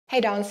Hey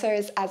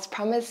dancers, as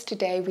promised,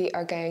 today we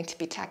are going to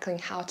be tackling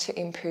how to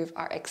improve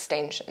our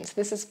extensions.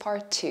 This is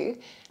part 2,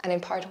 and in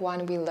part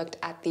 1 we looked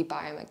at the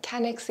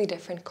biomechanics, the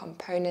different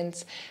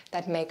components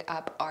that make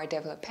up our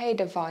développé,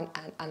 devant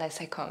and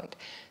seconde.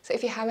 So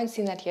if you haven't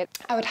seen that yet,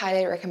 I would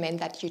highly recommend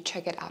that you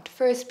check it out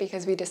first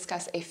because we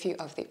discuss a few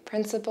of the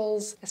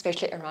principles,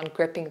 especially around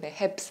gripping the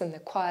hips and the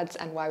quads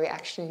and why we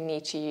actually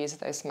need to use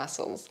those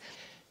muscles.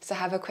 So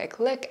have a quick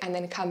look and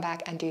then come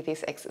back and do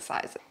these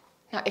exercises.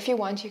 Now, if you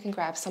want, you can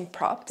grab some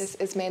props. This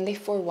is mainly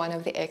for one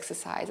of the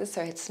exercises,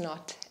 so it's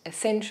not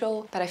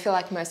essential, but I feel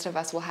like most of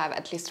us will have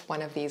at least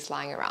one of these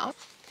lying around.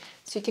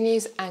 So you can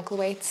use ankle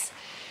weights,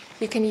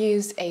 you can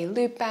use a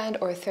loop band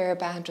or a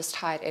TheraBand, just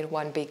tie it in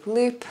one big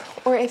loop,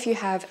 or if you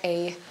have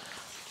a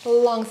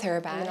long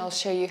TheraBand, I'll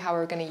show you how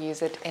we're going to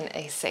use it in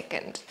a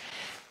second.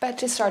 But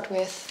to start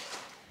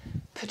with,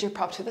 put your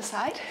prop to the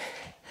side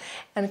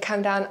and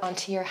come down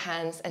onto your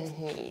hands and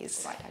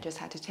knees. Right, I just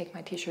had to take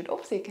my t-shirt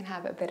off so you can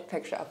have a better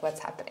picture of what's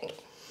happening.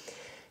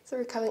 So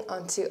we're coming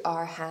onto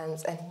our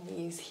hands and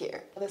knees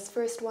here. This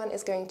first one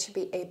is going to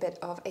be a bit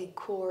of a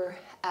core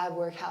ab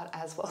workout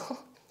as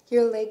well.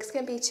 Your legs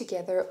can be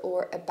together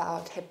or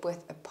about hip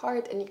width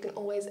apart, and you can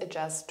always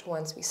adjust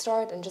once we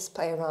start and just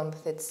play around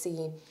with it,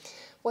 see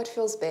what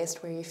feels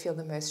best, where you feel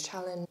the most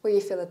challenge, where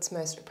you feel it's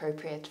most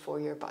appropriate for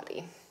your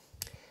body.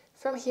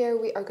 From here,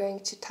 we are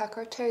going to tuck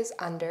our toes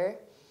under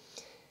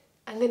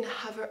and then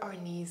hover our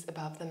knees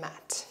above the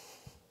mat.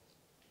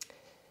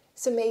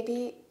 So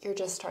maybe you're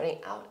just starting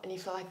out and you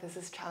feel like this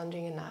is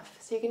challenging enough.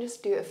 So you can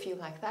just do a few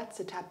like that.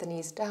 So tap the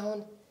knees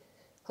down,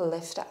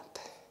 lift up,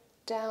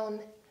 down,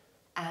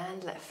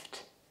 and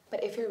lift.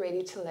 But if you're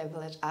ready to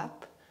level it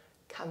up,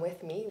 come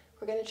with me.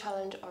 We're going to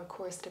challenge our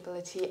core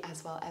stability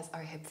as well as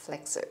our hip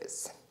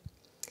flexors.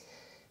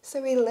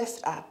 So we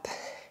lift up,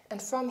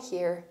 and from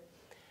here,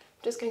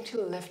 I'm just going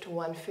to lift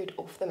one foot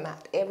off the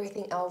mat.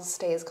 Everything else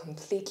stays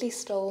completely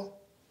still.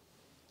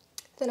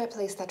 Then I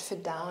place that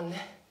foot down.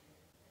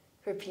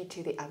 Repeat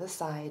to the other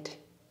side.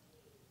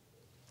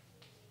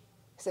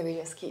 So we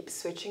just keep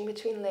switching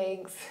between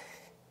legs.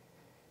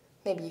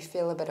 Maybe you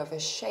feel a bit of a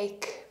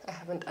shake. I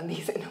haven't done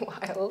these in a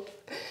while.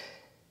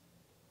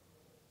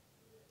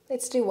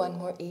 Let's do one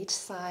more each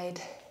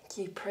side.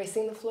 Keep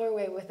pressing the floor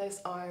away with those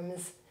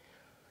arms.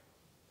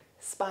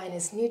 Spine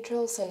is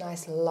neutral, so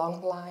nice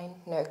long line,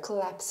 no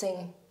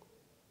collapsing.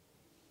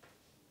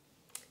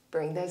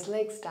 Bring those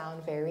legs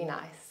down, very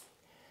nice.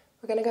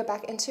 We're going to go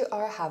back into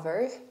our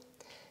hover,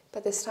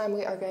 but this time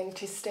we are going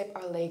to step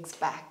our legs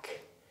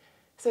back.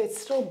 So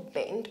it's still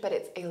bent, but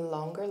it's a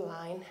longer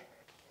line,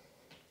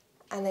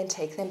 and then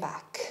take them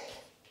back.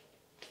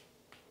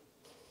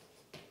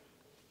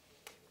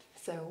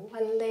 So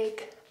one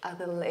leg,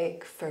 other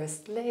leg,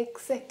 first leg,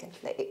 second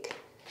leg.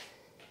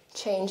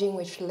 Changing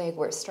which leg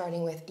we're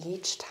starting with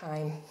each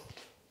time.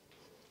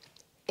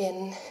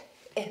 In,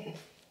 in.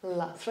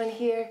 Last one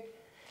here.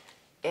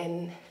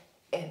 In,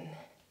 in.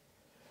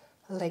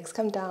 Legs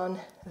come down,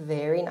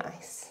 very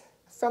nice.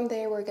 From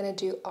there, we're going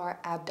to do our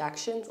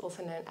abductions,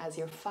 also known as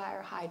your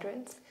fire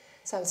hydrants.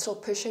 So I'm still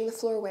pushing the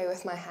floor away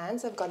with my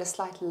hands. I've got a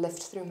slight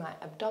lift through my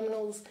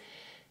abdominals.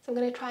 So I'm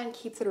going to try and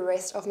keep the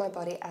rest of my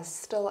body as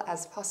still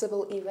as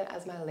possible, even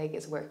as my leg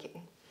is working.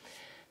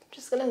 I'm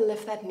just going to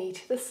lift that knee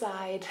to the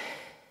side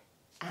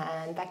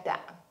and back down.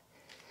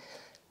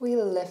 We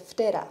lift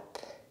it up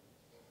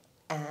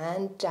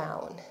and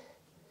down.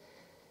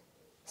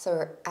 So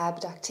we're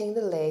abducting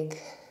the leg.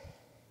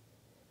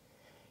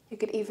 You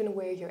could even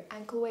wear your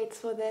ankle weights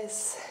for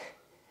this.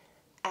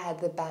 Add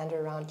the band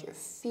around your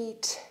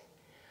feet,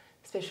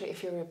 especially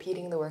if you're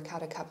repeating the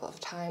workout a couple of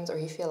times or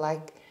you feel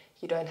like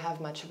you don't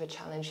have much of a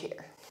challenge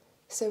here.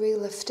 So we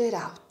lift it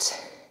out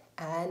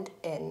and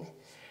in.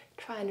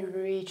 Try and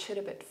reach it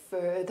a bit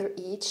further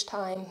each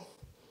time.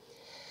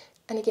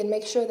 And again,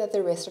 make sure that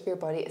the rest of your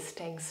body is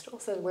staying still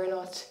so we're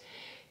not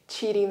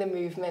cheating the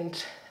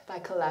movement by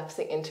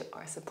collapsing into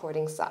our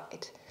supporting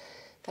side.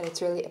 But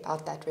it's really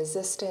about that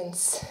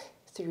resistance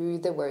through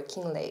the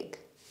working leg.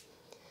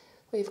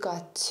 We've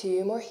got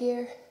 2 more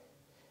here.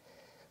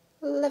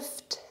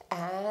 Lift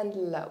and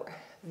lower.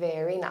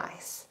 Very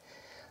nice.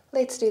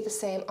 Let's do the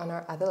same on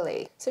our other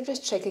leg. So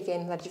just check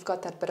again that you've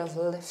got that bit of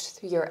lift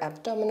through your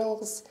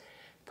abdominals,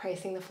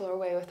 pressing the floor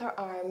away with our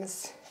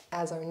arms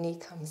as our knee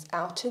comes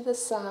out to the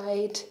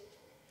side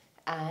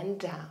and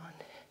down.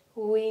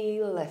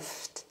 We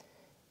lift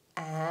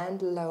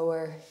and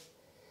lower.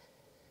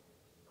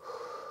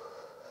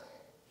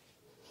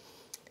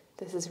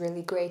 This is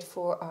really great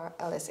for our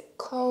elastic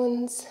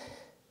cones,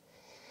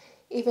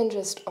 even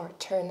just our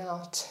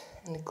turnout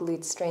and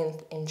glute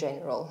strength in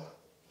general.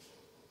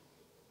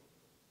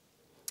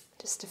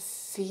 Just a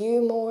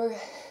few more.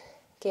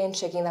 Again,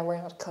 checking that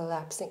we're not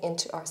collapsing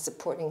into our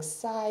supporting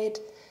side.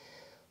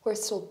 We're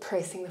still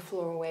pressing the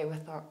floor away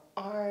with our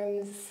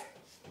arms.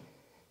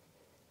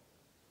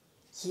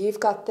 You've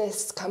got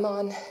this, come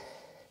on.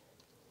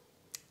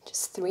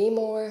 Just 3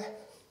 more.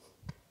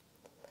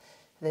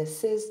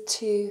 This is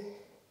 2.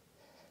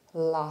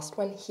 Last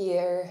one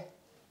here.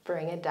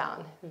 Bring it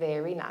down,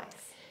 very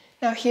nice.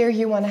 Now here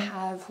you want to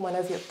have one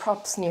of your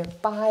props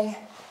nearby.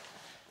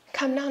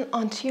 Come down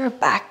onto your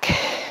back.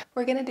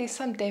 We're going to do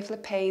some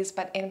développés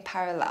but in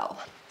parallel.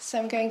 So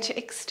I'm going to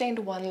extend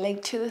one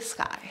leg to the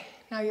sky.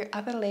 Now your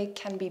other leg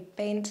can be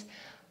bent,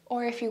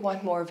 or if you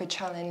want more of a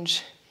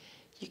challenge,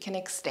 you can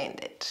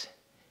extend it.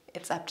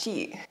 It's up to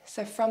you.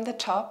 So from the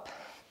top,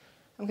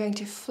 I'm going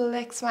to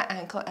flex my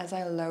ankle as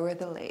I lower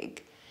the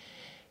leg.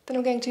 Then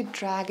I'm going to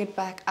drag it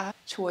back up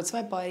towards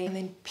my body and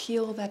then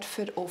peel that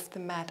foot off the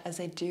mat as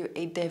I do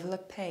a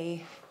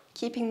développé,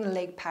 keeping the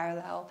leg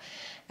parallel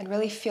and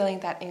really feeling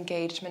that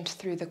engagement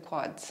through the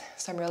quads.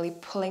 So I'm really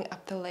pulling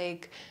up the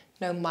leg,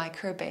 no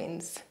micro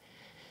bends,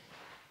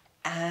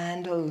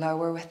 and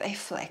lower with a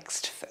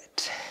flexed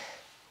foot.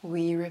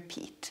 We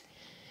repeat.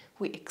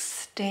 We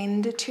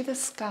extend it to the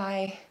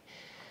sky,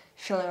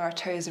 feeling our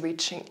toes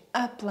reaching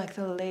up like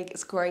the leg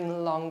is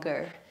growing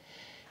longer.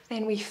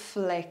 Then we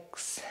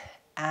flex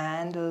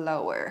and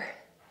lower.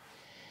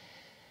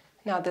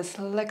 Now this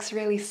looks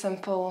really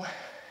simple,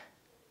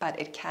 but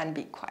it can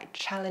be quite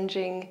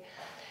challenging,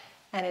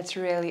 and it's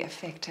really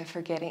effective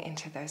for getting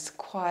into those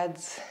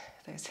quads,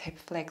 those hip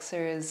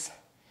flexors.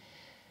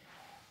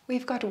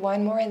 We've got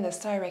one more in this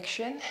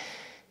direction,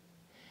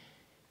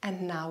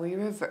 and now we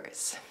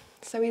reverse.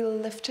 So we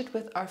lift it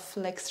with our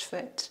flexed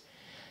foot,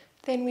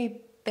 then we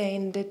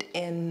bend it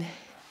in,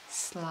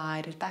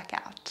 slide it back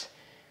out.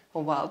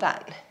 Well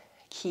done.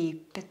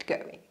 Keep it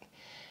going.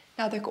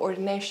 Now the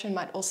coordination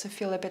might also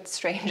feel a bit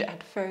strange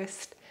at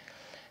first,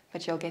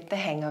 but you'll get the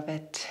hang of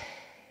it.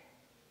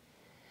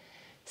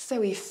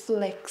 So we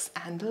flex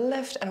and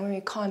lift, and when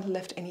we can't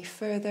lift any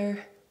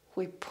further,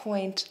 we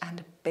point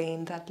and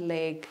bend that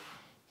leg,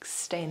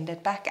 extend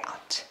it back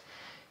out.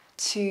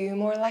 Two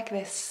more like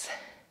this.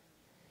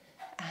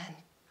 And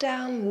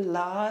down,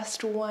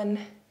 last one.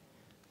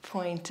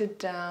 Point it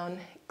down,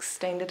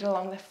 extend it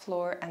along the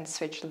floor and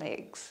switch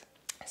legs.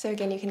 So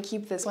again, you can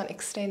keep this one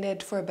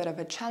extended for a bit of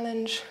a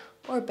challenge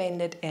or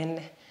bend it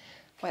in,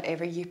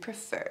 whatever you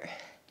prefer.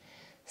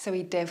 So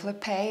we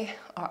développé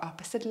our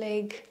opposite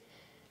leg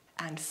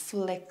and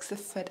flex the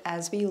foot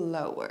as we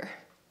lower.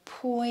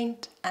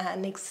 Point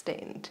and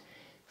extend.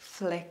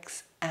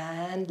 Flex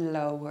and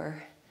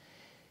lower.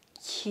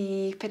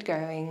 Keep it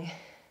going.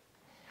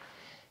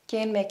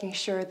 Again, making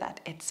sure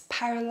that it's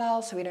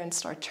parallel so we don't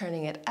start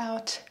turning it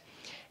out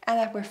and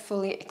that we're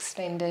fully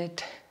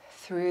extended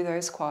through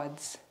those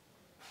quads.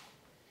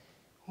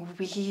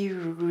 We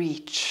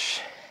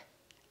reach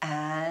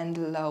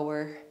and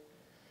lower.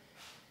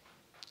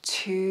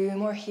 Two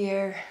more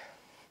here.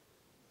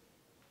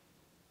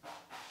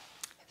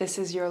 This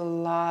is your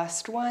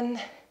last one.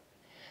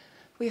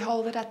 We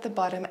hold it at the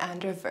bottom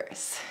and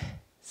reverse.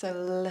 So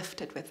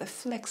lift it with a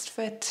flexed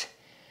foot.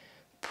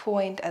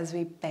 Point as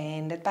we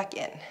bend it back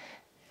in.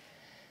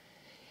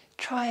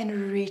 Try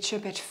and reach a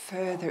bit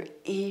further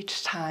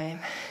each time.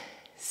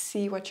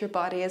 See what your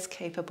body is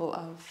capable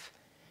of.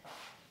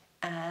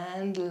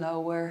 And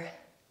lower.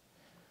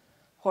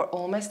 We're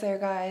almost there,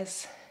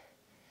 guys.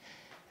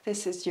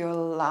 This is your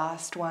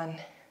last one.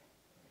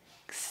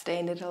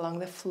 Extend it along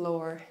the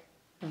floor.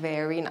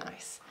 Very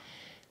nice.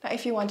 Now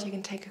if you want, you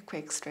can take a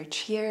quick stretch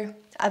here.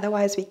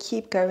 Otherwise, we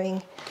keep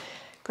going,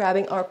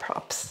 grabbing our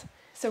props.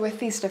 So with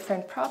these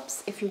different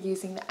props, if you're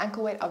using the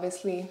ankle weight,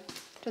 obviously,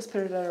 just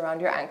put it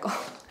around your ankle.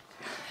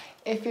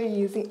 If you're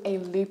using a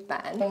loop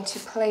band, I'm going to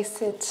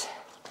place it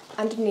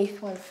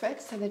underneath one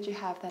foot so that you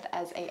have that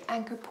as an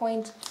anchor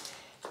point.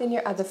 Then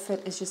your other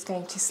foot is just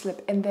going to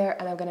slip in there,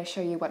 and I'm going to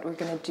show you what we're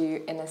going to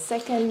do in a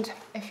second.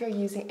 If you're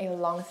using a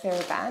long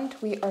TheraBand,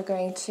 we are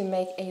going to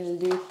make a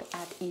loop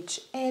at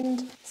each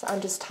end. So I'm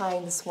just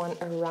tying this one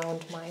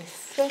around my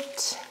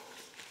foot.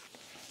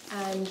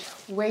 And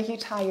where you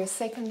tie your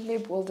second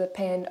loop will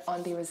depend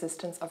on the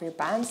resistance of your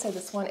band. So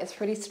this one is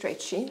pretty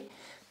stretchy,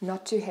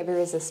 not too heavy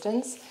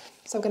resistance.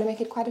 So I'm going to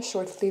make it quite a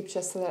short loop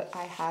just so that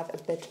I have a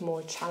bit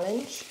more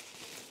challenge.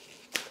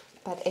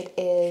 But it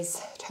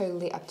is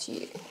totally up to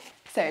you.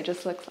 So it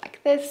just looks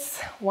like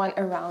this, one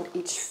around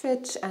each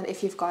foot. And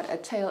if you've got a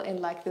tail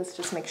in like this,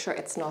 just make sure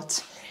it's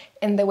not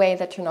in the way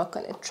that you're not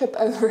going to trip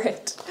over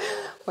it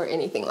or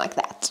anything like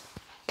that.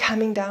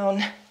 Coming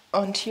down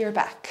onto your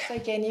back. So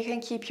again, you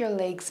can keep your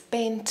legs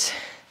bent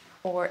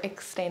or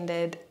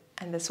extended,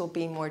 and this will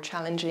be more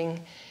challenging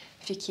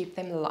if you keep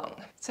them long.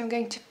 So I'm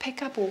going to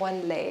pick up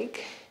one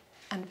leg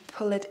and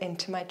pull it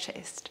into my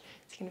chest.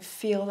 So you can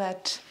feel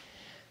that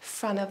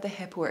front of the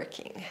hip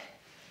working.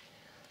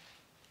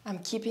 I'm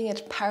keeping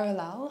it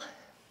parallel,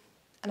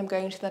 and I'm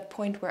going to that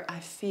point where I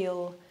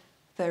feel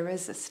the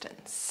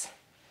resistance.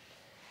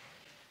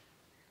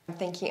 I'm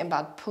thinking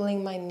about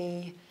pulling my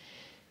knee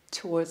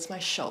towards my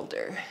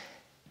shoulder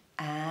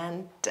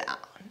and down.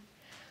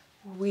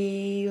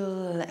 We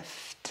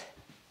lift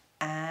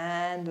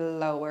and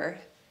lower.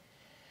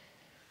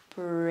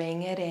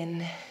 Bring it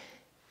in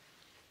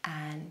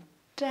and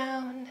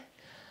down.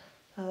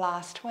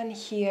 Last one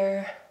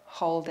here,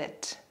 hold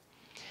it.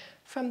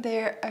 From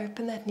there,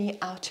 open that knee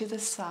out to the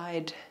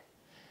side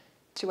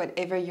to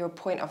whatever your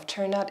point of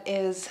turnout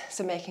is.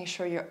 So making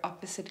sure your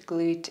opposite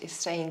glute is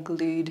staying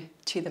glued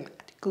to the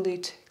mat.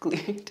 glute,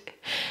 glute,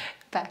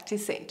 back to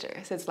center.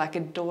 So it's like a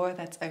door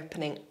that's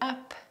opening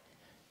up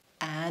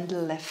and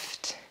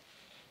lift,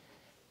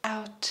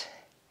 out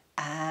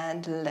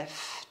and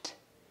lift.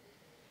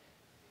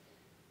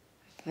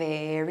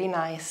 Very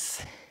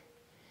nice.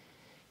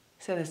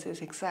 So this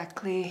is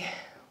exactly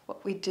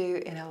what we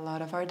do in a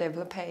lot of our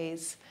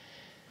développés,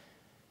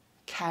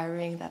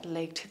 carrying that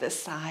leg to the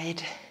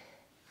side.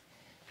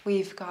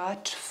 We've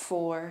got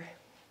 4,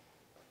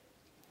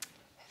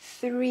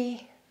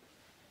 3,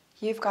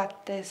 you've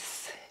got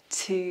this,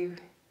 2,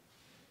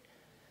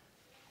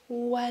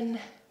 1,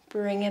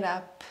 bring it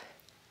up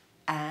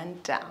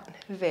and down.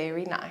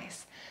 Very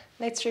nice.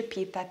 Let's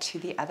repeat that to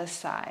the other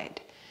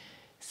side.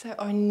 So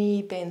our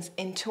knee bends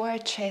into our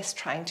chest,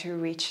 trying to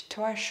reach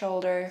to our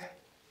shoulder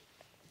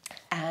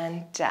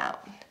and down.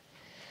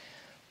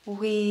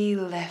 We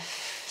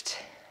lift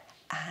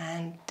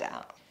and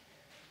down.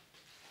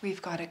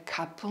 We've got a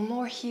couple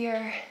more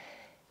here.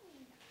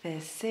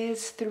 This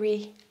is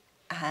 3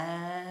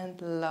 and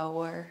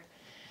lower.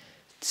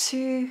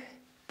 2,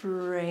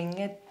 bring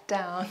it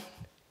down.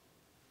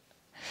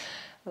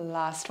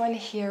 Last one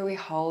here, we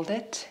hold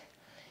it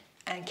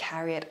and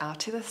carry it out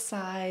to the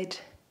side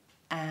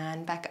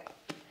and back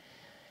up.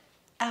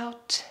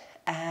 Out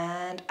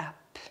and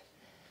up.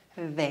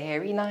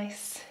 Very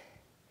nice.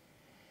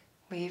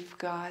 We've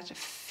got a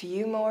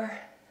few more.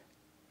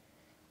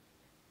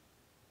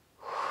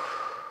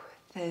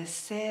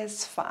 This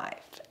is 5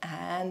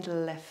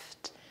 and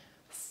lift.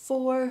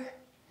 4.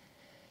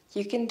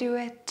 You can do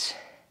it.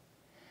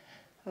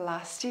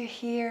 Last 2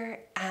 here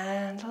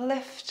and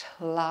lift.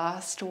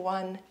 Last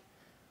 1.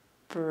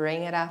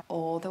 Bring it up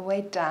all the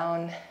way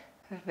down.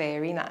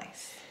 Very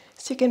nice.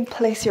 So you can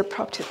place your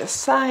prop to the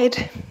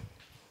side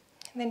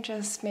and then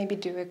just maybe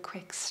do a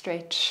quick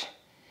stretch,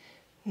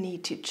 knee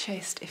to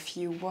chest if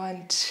you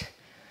want,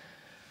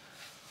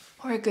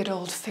 or a good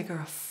old figure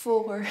of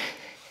 4.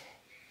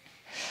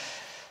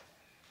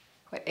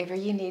 Whatever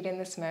you need in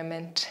this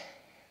moment.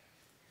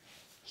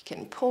 You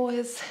can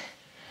pause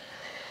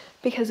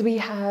because we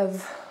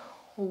have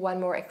one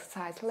more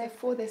exercise left.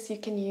 For this, you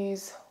can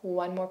use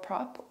one more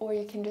prop or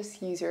you can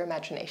just use your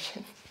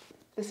imagination.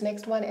 This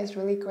next one is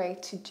really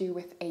great to do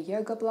with a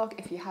yoga block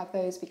if you have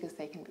those, because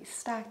they can be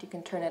stacked. You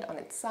can turn it on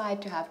its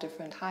side to have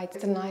different heights.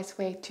 It's a nice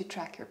way to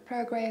track your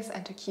progress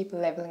and to keep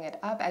leveling it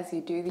up as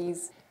you do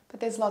these. But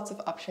there's lots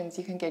of options.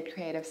 You can get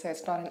creative, so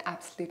it's not an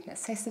absolute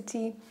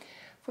necessity.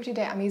 For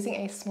today, I'm using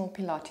a small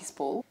Pilates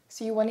ball.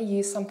 So you want to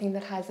use something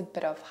that has a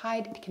bit of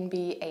height. It can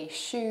be a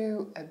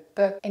shoe, a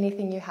book,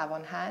 anything you have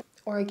on hand.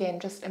 Or again,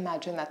 just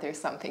imagine that there's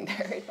something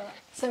there.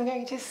 So I'm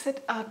going to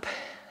sit up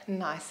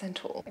nice and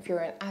tall. If you're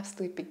an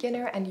absolute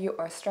beginner and you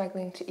are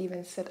struggling to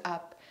even sit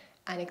up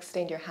and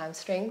extend your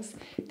hamstrings,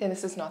 then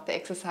this is not the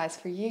exercise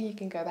for you. You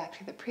can go back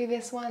to the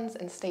previous ones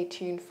and stay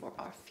tuned for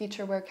our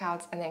future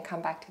workouts and then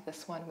come back to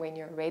this one when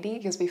you're ready.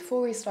 Because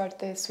before we start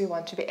this, we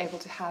want to be able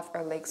to have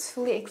our legs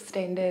fully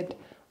extended,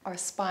 our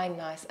spine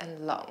nice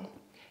and long.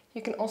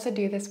 You can also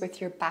do this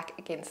with your back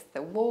against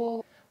the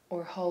wall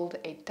or hold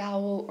a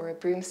dowel or a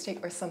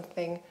broomstick or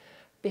something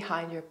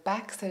behind your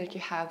back so that you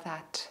have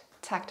that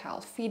tactile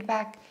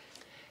feedback.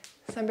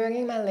 So I'm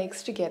bringing my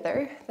legs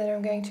together, then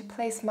I'm going to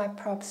place my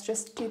props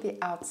just to the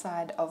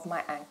outside of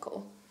my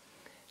ankle.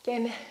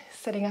 Again,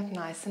 sitting up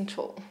nice and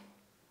tall.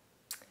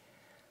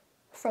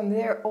 From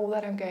there, all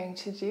that I'm going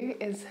to do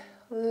is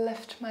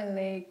lift my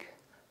leg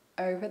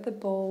over the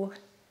ball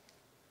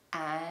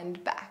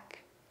and back.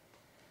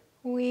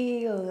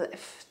 We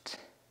lift,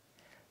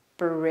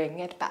 bring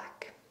it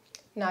back.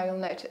 Now you'll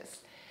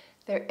notice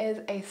there is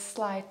a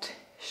slight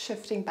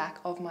shifting back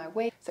of my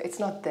weight. So it's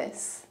not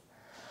this,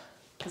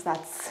 because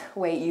that's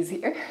way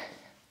easier,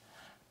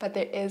 but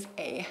there is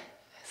a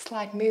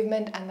slight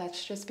movement, and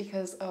that's just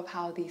because of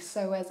how the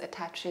psoas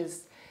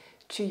attaches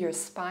to your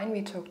spine.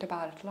 We talked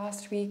about it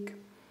last week.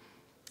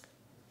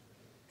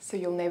 So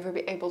you'll never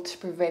be able to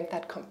prevent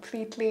that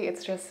completely.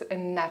 It's just a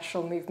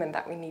natural movement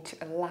that we need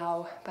to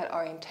allow, but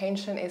our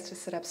intention is to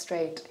sit up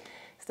straight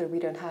so that we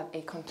don't have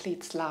a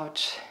complete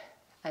slouch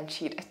and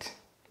cheat it.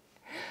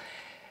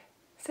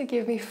 So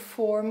give me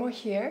 4 more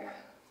here.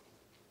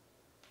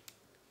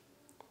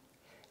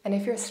 And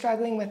if you're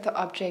struggling with the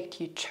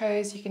object you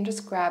chose, you can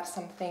just grab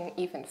something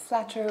even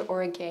flatter,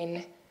 or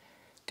again,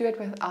 do it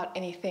without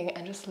anything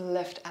and just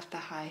lift at the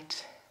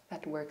height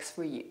that works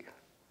for you.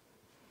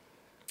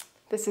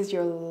 This is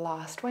your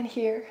last one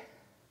here.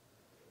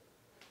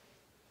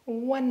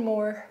 1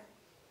 more,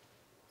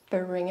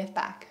 bring it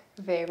back.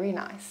 Very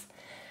nice.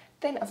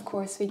 Then of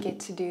course we get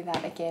to do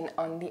that again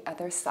on the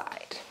other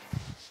side.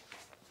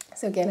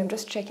 So again, I'm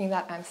just checking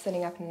that I'm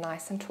sitting up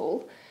nice and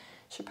tall.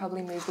 Should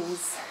probably move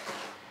these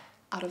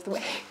out of the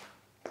way.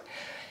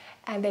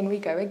 And then we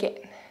go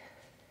again.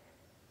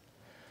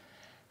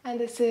 And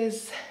this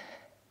is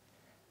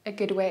a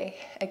good way,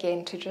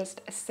 again, to just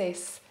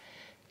assess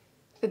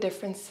the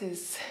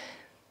differences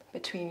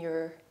between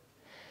your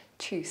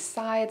 2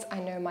 sides. I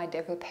know my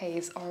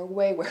développés are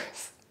way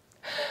worse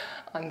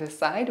on this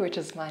side, which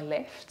is my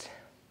left.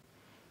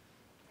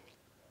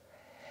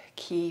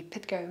 Keep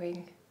it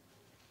going.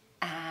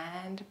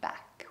 and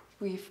back.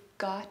 We've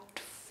got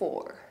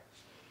 4,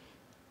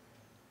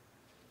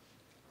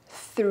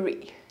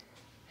 3,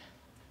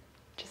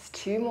 just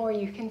 2 more,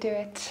 you can do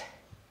it.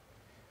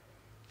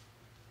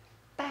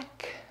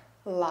 Back,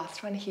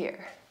 last one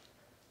here.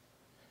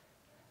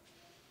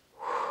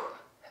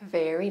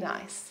 Very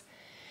nice.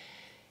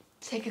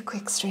 Take a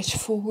quick stretch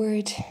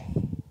forward.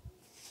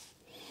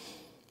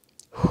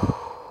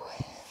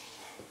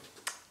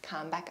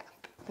 Come back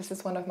up. This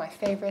is one of my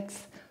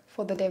favorites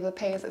for the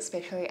développés,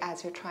 especially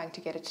as you're trying to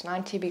get it to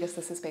 90, because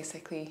this is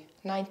basically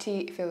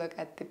 90 if you look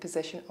at the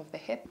position of the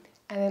hip.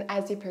 And then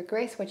as you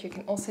progress, what you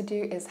can also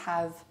do is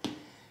have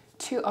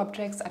 2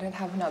 objects. I don't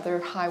have another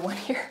high one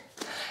here,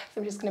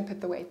 so I'm just going to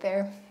put the weight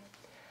there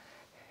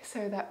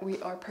so that we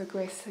are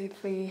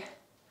progressively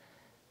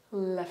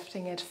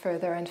lifting it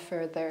further and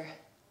further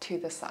to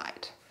the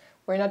side.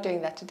 We're not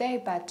doing that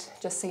today, but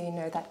just so you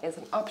know, that is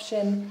an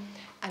option,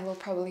 and we'll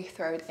probably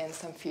throw it in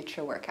some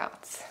future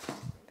workouts.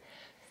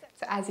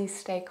 So as you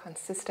stay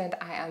consistent,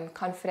 I am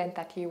confident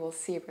that you will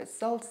see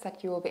results,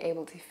 that you will be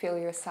able to feel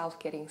yourself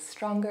getting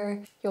stronger.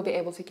 You'll be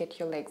able to get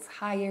your legs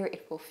higher.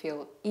 It will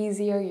feel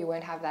easier. You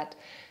won't have that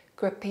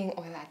gripping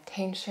or that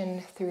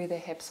tension through the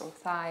hips or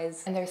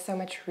thighs, and there's so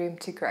much room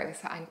to grow.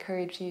 So I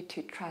encourage you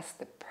to trust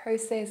the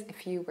process.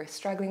 If you were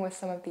struggling with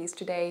some of these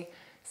today,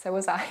 so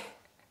was I.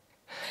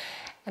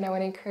 And I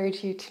want to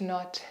encourage you to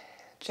not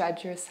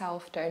judge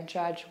yourself. Don't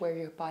judge where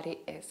your body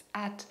is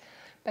at,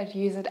 but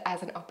use it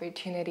as an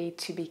opportunity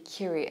to be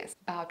curious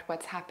about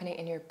what's happening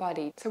in your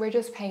body. So we're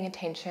just paying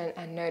attention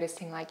and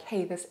noticing like,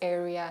 hey, this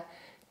area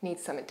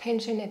needs some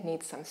attention, it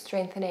needs some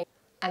strengthening,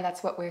 and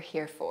that's what we're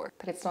here for.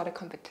 But it's not a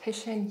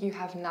competition. You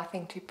have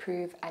nothing to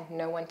prove and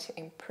no one to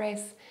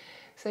impress.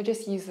 So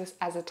just use this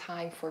as a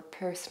time for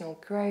personal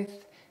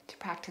growth, to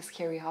practice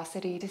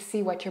curiosity, to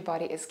see what your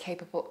body is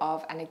capable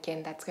of, and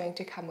again, that's going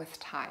to come with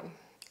time.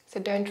 So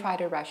don't try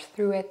to rush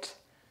through it.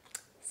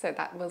 So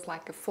that was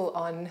like a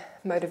full-on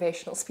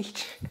motivational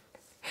speech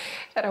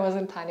that I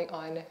wasn't planning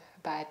on,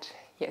 but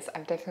yes,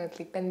 I've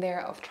definitely been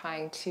there of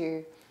trying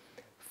to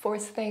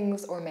force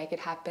things or make it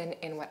happen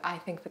in what I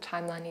think the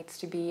timeline needs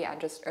to be, and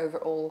just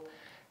overall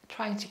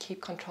trying to keep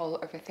control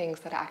over things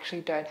that I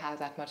actually don't have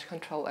that much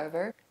control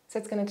over. So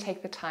it's going to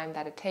take the time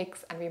that it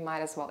takes, and we might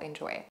as well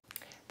enjoy it.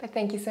 But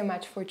thank you so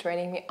much for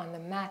joining me on the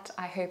mat.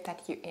 I hope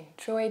that you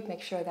enjoyed.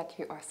 Make sure that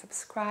you are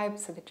subscribed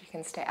so that you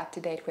can stay up to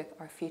date with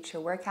our future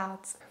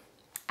workouts.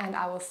 And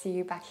I will see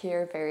you back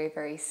here very,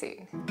 very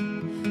soon.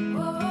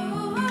 Whoa.